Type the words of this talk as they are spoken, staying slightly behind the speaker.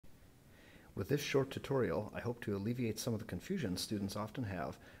With this short tutorial, I hope to alleviate some of the confusion students often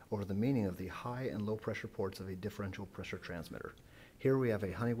have over the meaning of the high and low pressure ports of a differential pressure transmitter. Here we have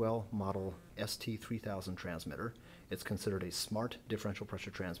a Honeywell model ST3000 transmitter. It's considered a smart differential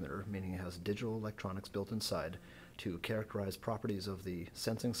pressure transmitter, meaning it has digital electronics built inside to characterize properties of the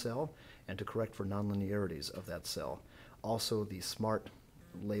sensing cell and to correct for nonlinearities of that cell. Also, the smart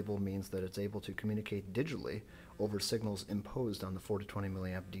label means that it's able to communicate digitally over signals imposed on the 4 to 20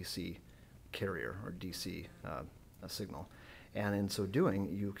 milliamp DC carrier or DC signal. And in so doing,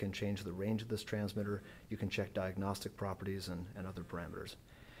 you can change the range of this transmitter, you can check diagnostic properties and other parameters.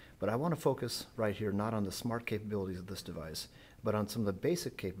 But I want to focus right here not on the smart capabilities of this device, but on some of the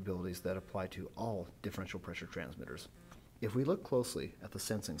basic capabilities that apply to all differential pressure transmitters. If we look closely at the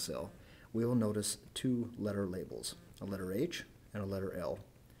sensing cell, we will notice two letter labels, a letter H and a letter L.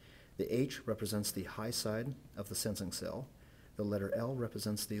 The H represents the high side of the sensing cell. The letter L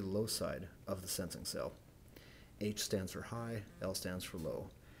represents the low side of the sensing cell. H stands for high, L stands for low.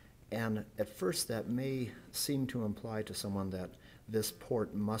 And at first that may seem to imply to someone that this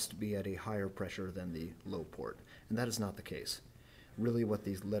port must be at a higher pressure than the low port, and that is not the case. Really what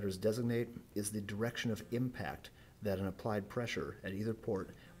these letters designate is the direction of impact that an applied pressure at either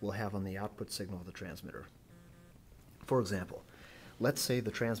port will have on the output signal of the transmitter. For example, let's say the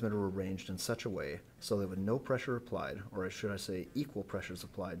transmitter were arranged in such a way so that with no pressure applied, or should I say equal pressures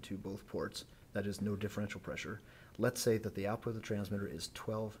applied to both ports, that is no differential pressure, let's say that the output of the transmitter is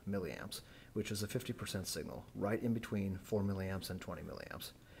 12 milliamps, which is a 50% signal, right in between 4 milliamps and 20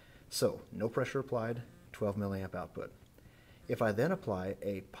 milliamps. So, no pressure applied, 12 milliamp output. If I then apply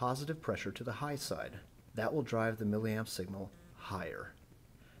a positive pressure to the high side, that will drive the milliamp signal higher.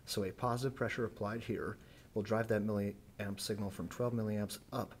 So a positive pressure applied here will drive that milliamp signal from 12 milliamps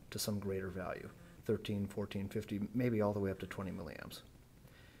up to some greater value, 13, 14, 50, maybe all the way up to 20 milliamps.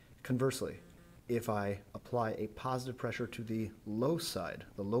 Conversely, if I apply a positive pressure to the low side,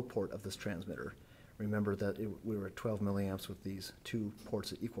 the low port of this transmitter, remember that we were at 12 milliamps with these two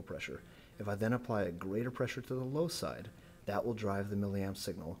ports at equal pressure. If I then apply a greater pressure to the low side, that will drive the milliamp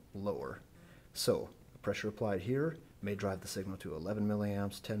signal lower. So, the pressure applied here may drive the signal to 11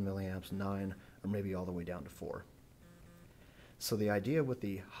 milliamps, 10 milliamps, 9, or maybe all the way down to 4. So the idea with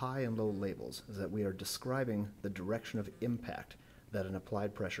the high and low labels is that we are describing the direction of impact that an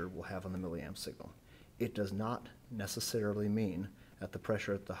applied pressure will have on the milliamp signal. It does not necessarily mean that the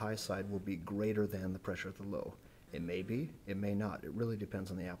pressure at the high side will be greater than the pressure at the low. It may be, it may not. It really depends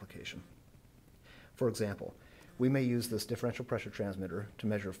on the application. For example, we may use this differential pressure transmitter to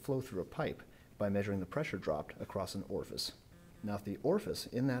measure flow through a pipe by measuring the pressure dropped across an orifice. Now, if the orifice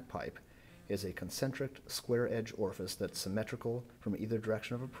in that pipe is a concentric square edge orifice that's symmetrical from either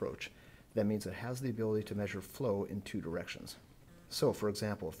direction of approach, that means it has the ability to measure flow in two directions. So, for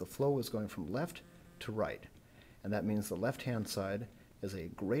example, if the flow is going from left to right, and that means the left-hand side is a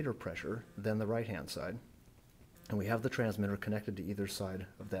greater pressure than the right-hand side, and we have the transmitter connected to either side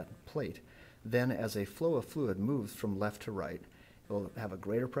of that plate, then as a flow of fluid moves from left to right, it will have a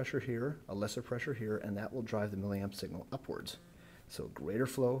greater pressure here, a lesser pressure here, and that will drive the milliamp signal upwards. So greater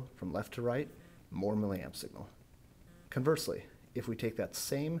flow from left to right, more milliamp signal. Conversely, if we take that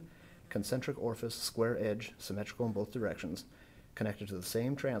same concentric orifice, square edge, symmetrical in both directions, connected to the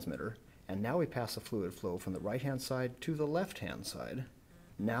same transmitter, and now we pass the fluid flow from the right-hand side to the left-hand side,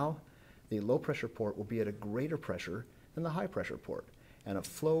 now the low pressure port will be at a greater pressure than the high pressure port, and a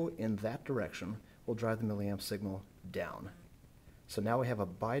flow in that direction will drive the milliamp signal down. So now we have a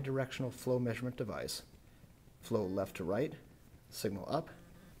bidirectional flow measurement device. Flow left to right, signal up,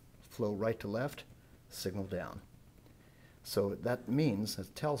 flow right to left, signal down. So that means,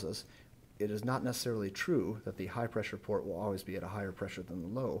 it tells us, it is not necessarily true that the high pressure port will always be at a higher pressure than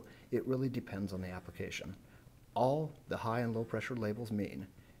the low. It really depends on the application. All the high and low pressure labels mean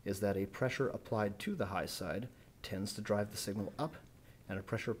is that a pressure applied to the high side tends to drive the signal up, and a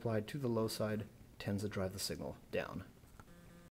pressure applied to the low side tends to drive the signal down.